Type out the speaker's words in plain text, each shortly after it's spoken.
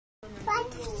Mommy,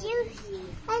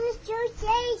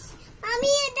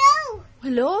 hello.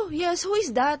 Hello? Yes, who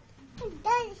is that?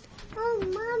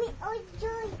 Mommy,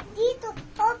 dito,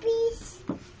 office.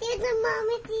 Dito,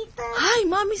 mommy, dito. Hi,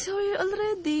 mommy's here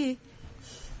already.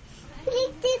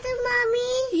 Dito,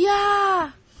 mommy.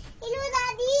 Yeah. Hello,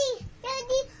 daddy.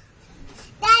 Daddy.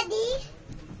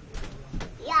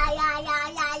 Yeah.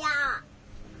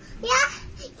 Yeah.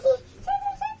 Dito.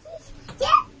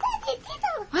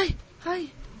 Hi.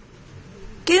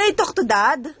 Can I talk to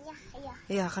Dad? Yeah.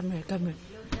 Yeah, come here.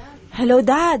 Hello,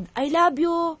 Dad. I love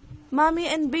you. Mommy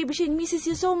and baby Shane misses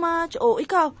you so much. Oh,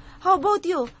 ikaw. How about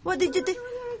you? What did you think?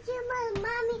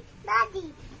 Mommy,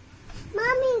 daddy.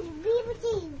 Mommy, baby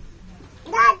Shane.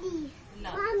 Daddy.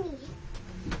 Mommy.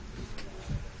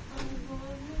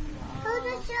 How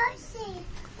does yours say?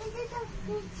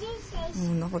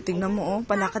 Naku, tignan mo, oh.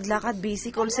 Palakad-lakad.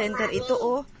 Busy call center ito,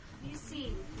 oh.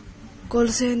 Call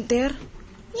center?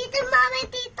 Dito,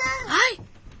 mommy, tita. Hi!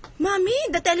 Mommy,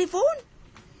 the telephone?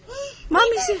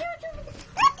 Mommy, si...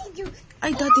 Daddy, Joe.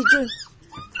 Ay, Daddy Joe.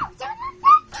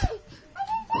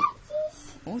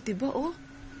 Oh, diba, oh?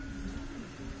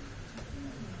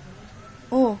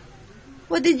 Oh.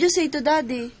 What did you say to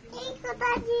Daddy? Thank you,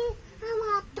 Daddy.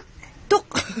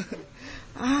 Tok.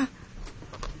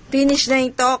 Finish na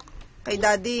yung talk kay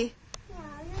Daddy.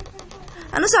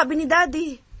 Ano sabi ni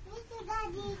Daddy?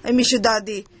 I miss you,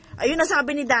 Daddy. Ayun na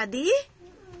sabi ni Daddy?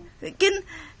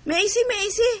 May I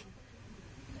see?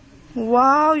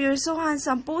 Wow, you're so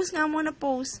handsome. Pose nga muna,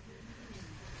 pose.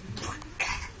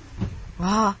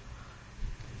 Wow.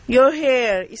 Your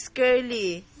hair is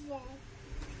curly.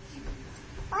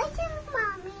 What's your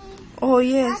mommy? Oh,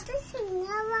 yes. What is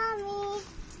your mommy?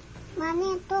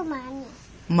 Money to money.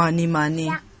 Money.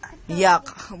 Yak.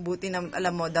 Buti na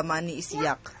alam mo, the money is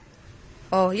yak.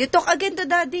 Oh, you talk again to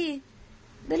Daddy.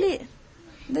 Dali.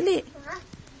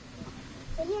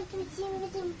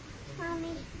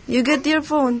 You get your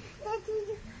phone.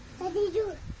 Daddy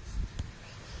Joe.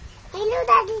 Hello,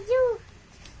 Daddy Joe.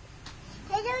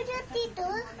 Hello, Tito.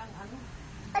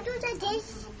 Ano sa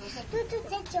this? Tuto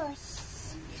sa Diyos.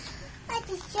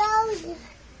 At shows.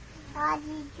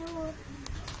 Daddy Joe.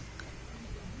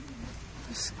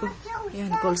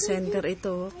 Yan, call center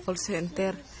ito. Call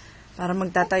center. Para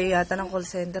magtatayo yata ng call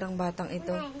center ang batang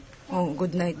ito. Oh,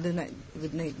 good night.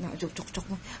 Good night na. Chok.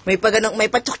 May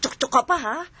pa-chok-chok ka pa,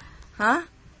 ha? Ha?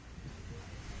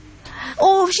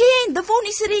 Oh, Shane, the phone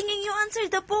is ringing. You answer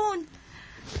the phone.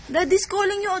 Daddy's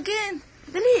calling you again.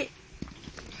 Dali.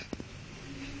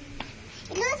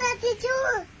 Hello, Daddy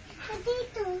Joe.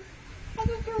 Dito.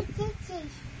 Daddy Joe,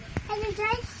 teachers. Hello,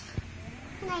 guys.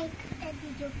 Night,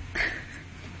 Daddy Joe.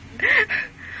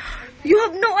 You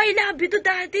have no I love you to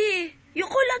Daddy. You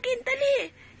call again,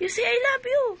 dali. You say I love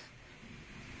you.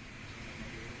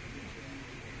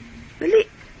 Dali.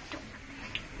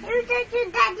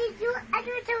 Daddy Joe.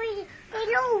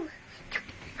 Hello.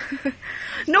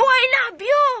 No, I love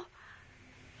you.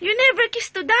 You never kiss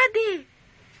to Daddy.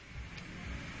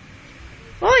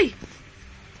 Hoy.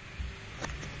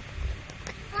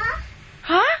 Huh?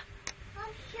 Ha? I'm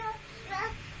sure.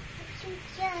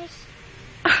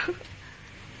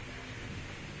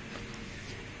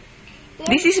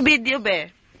 This is video,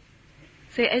 be.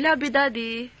 Say, I love you,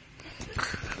 Daddy.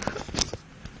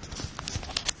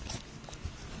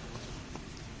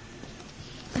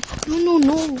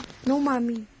 No,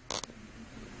 Mommy.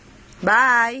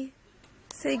 Bye.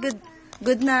 Say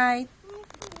good night.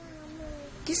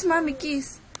 Kiss, Mommy,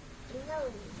 kiss.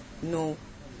 No.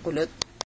 Kulit.